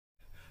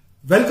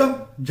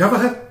Welcome,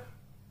 Jawahar.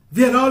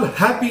 We are all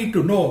happy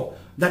to know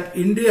that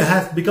India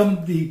has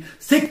become the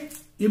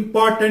sixth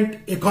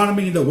important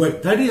economy in the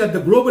world. That is, at the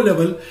global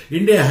level,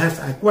 India has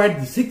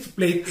acquired the sixth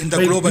place in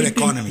the global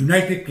economy.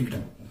 United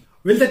Kingdom.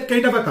 Will that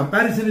kind of a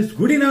comparison is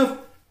good enough?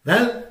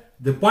 Well,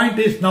 the point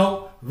is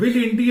now, will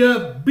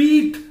India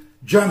beat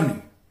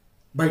Germany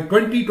by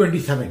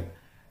 2027?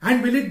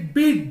 And will it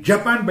beat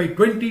Japan by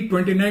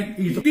 2029?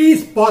 It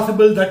is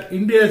possible that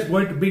India is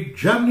going to beat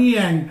Germany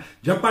and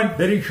Japan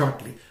very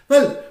shortly.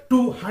 Well,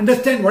 to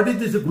understand what is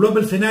this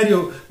global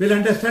scenario, we'll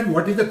understand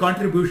what is the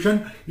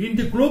contribution in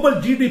the global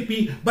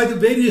GDP by the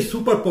various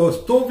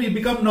superpowers. So we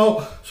become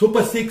now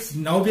Super 6,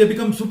 now we have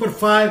become Super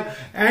 5.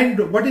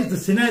 And what is the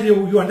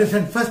scenario? You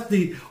understand first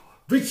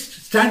which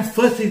stands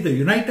first is the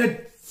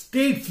United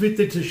States with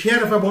its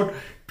share of about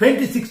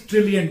 $26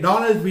 trillion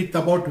with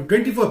about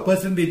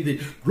 24% in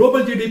the global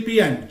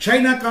GDP, and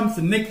China comes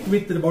next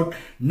with about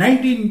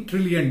 $19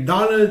 trillion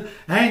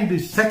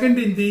and second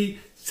in the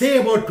say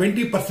about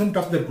 20%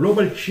 of the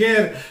global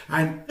share,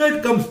 and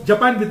third comes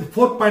Japan with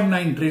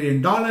 $4.9 trillion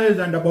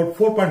and about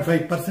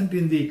 4.5%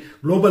 in the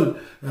global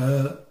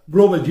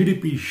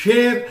GDP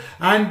share,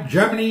 and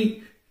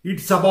Germany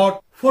it's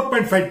about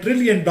 $4.5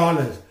 trillion.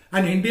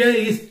 And India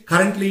is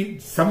currently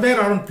somewhere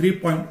around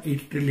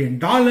 $3.8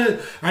 trillion,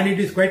 and it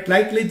is quite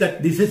likely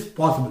that this is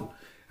possible.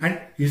 And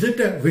is it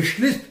a wish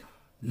list?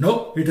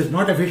 No, it is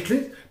not a wish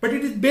list, but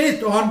it is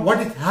based on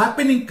what is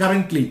happening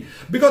currently,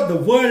 because the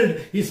world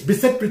is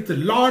beset with a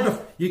lot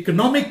of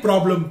economic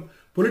problem,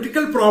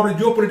 political problem,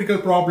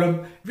 geopolitical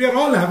problem. We are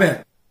all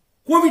aware.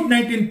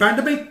 COVID-19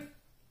 pandemic,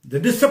 the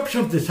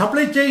disruption of the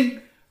supply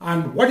chain,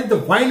 and what is the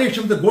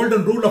violation of the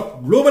golden rule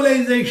of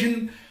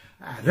globalization,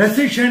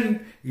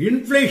 recession,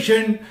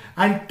 inflation,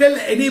 and tell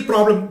any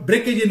problem,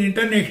 breakage in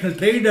international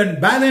trade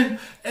and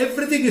balance,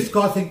 everything is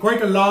causing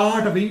quite a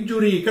lot of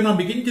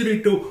economic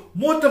injury to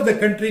most of the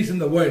countries in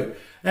the world.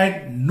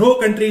 And no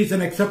country is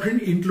an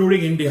exception,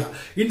 including India.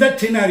 In that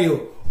scenario,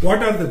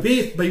 what are the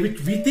ways by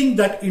which we think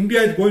that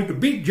India is going to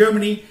beat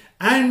Germany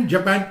and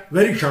Japan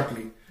very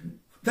shortly?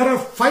 There are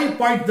 5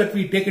 points that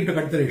we take into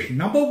consideration.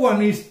 Number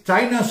one is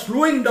China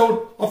slowing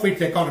down of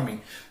its economy.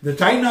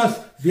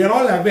 We are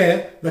all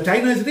aware that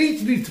China has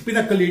reached its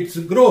pinnacle, its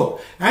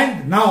growth,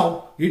 and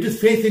now it is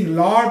facing a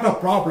lot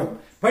of problems.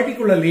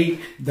 Particularly,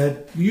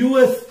 the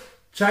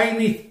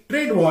US-Chinese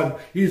trade war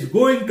is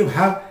going to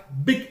have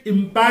big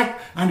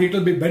impact, and it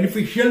will be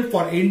beneficial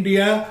for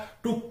India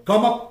to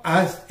come up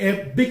as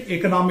a big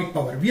economic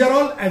power. We are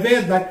all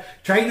aware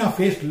that China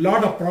faced a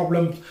lot of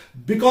problems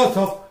because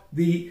of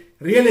the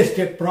real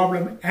estate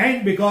problem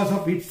and because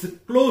of its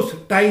close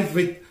ties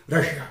with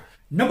Russia.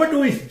 Number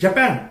two is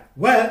Japan.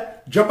 Well,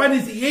 Japan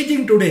is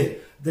aging today.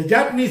 The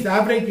Japanese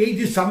average age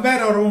is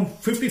somewhere around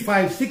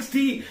 55,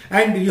 60,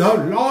 and you have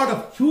a lot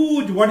of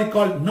huge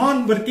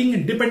non-working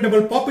and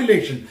dependable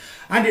population,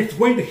 and it's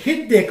going to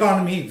hit the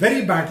economy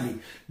very badly.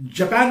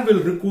 Japan will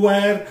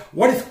require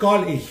what is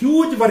called a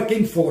huge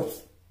working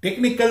force.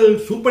 Technical,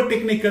 super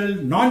technical,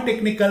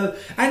 non-technical,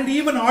 and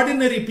even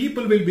ordinary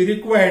people will be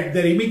required.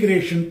 Their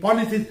immigration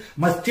policies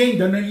must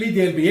change, and only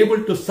they will be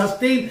able to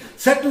sustain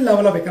certain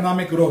level of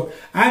economic growth.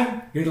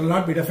 And it will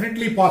not be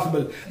definitely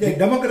possible. The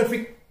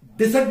demographic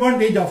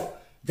disadvantage of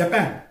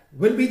Japan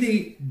will be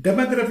the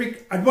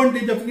demographic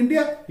advantage of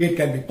India. It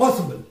can be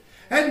possible.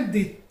 And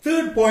the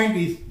third point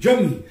is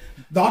Germany.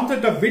 The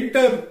onset of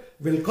winter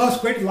will cause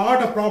quite a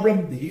lot of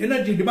problems. The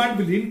energy demand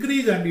will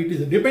increase, and it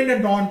is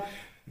dependent on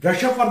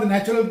Russia for the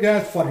natural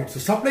gas, for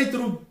its supply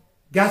through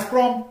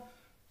Gazprom,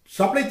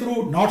 supply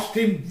through Nord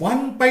Stream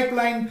 1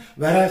 pipeline,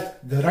 whereas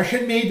the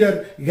Russian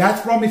major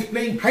Gazprom is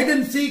playing hide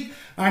and seek,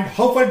 and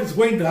how far it is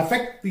going to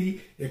affect the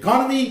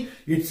economy,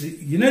 its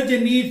energy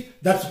needs,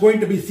 that's going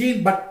to be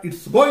seen, but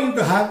it's going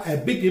to have a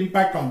big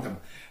impact on them.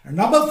 And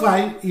number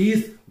 5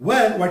 is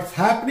what's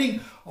happening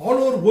all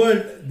over the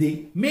world.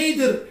 The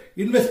major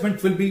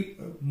investments will be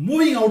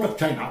moving out of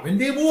China. When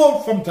they move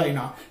out from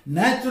China,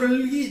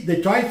 naturally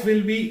the choice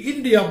will be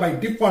India by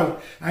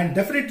default, and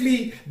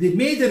definitely the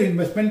major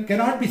investment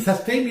cannot be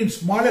sustained in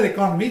smaller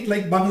economies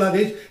like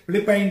Bangladesh,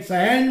 Philippines,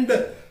 and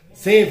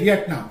say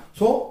Vietnam.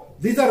 So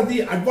these are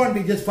the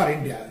advantages for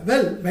India.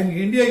 Well, when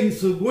India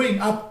is going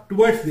up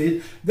towards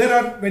this,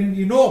 when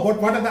you know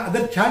about what are the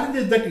other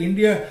challenges that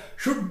India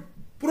should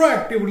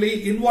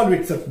proactively involve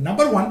itself.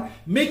 Number one,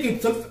 make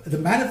itself the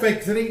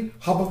manufacturing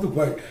hub of the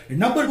world.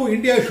 Number two,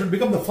 India should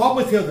become the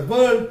pharmacy of the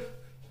world,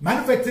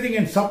 manufacturing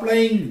and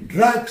supplying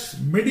drugs,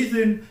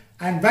 medicine,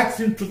 and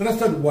vaccines to the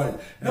rest of the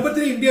world. Number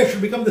three, India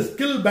should become the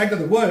skill bank of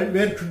the world,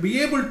 where it should be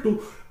able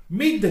to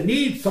meet the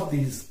needs of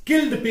these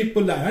skilled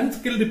people and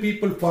unskilled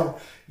people for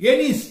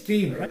any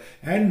stream. Right?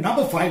 And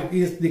number 5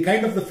 is the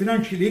kind of the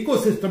financial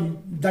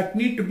ecosystem that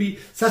need to be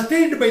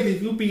sustained by the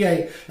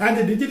UPI, and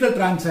the digital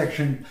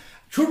transaction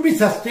should be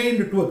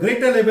sustained to a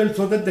greater level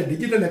so that the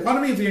digital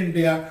economy of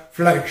India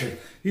flourishes.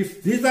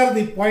 If these are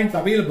the points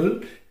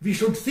available, we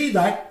should see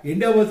that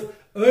India was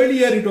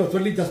earlier, it was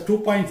only just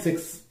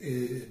 2.6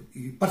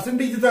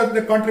 percentages of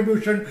the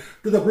contribution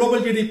to the global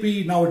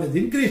GDP. Now it has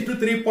increased to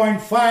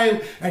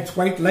 3.5 and it's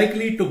quite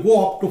likely to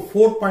go up to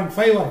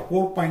 4.5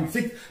 or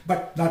 4.6,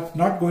 but that's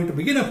not going to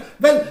be enough.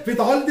 Well, with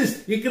all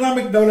this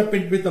economic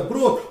development, with the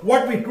growth,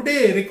 what we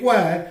today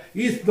require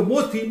is the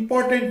most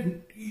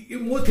important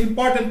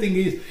thing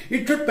is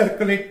it should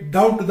percolate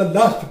down to the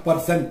last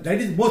percent. That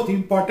is most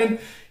important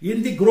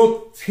in the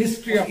growth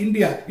history of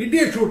India.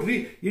 India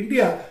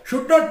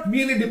should not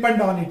merely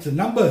depend on its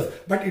numbers,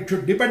 but it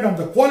should depend on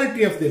the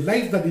quality of the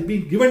life that is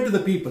being given to the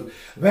people,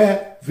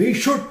 where we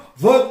should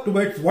work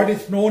towards what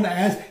is known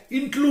as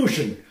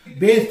inclusion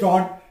based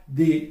on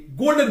the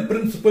golden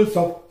principles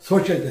of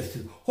social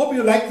justice. Hope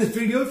you like this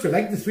video. If you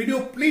like this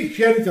video, please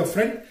share with your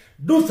friends.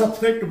 Do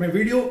subscribe to my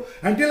video.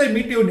 Until I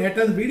meet you in the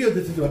next video,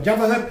 this is your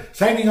Jawahar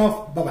signing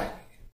off. Bye-bye.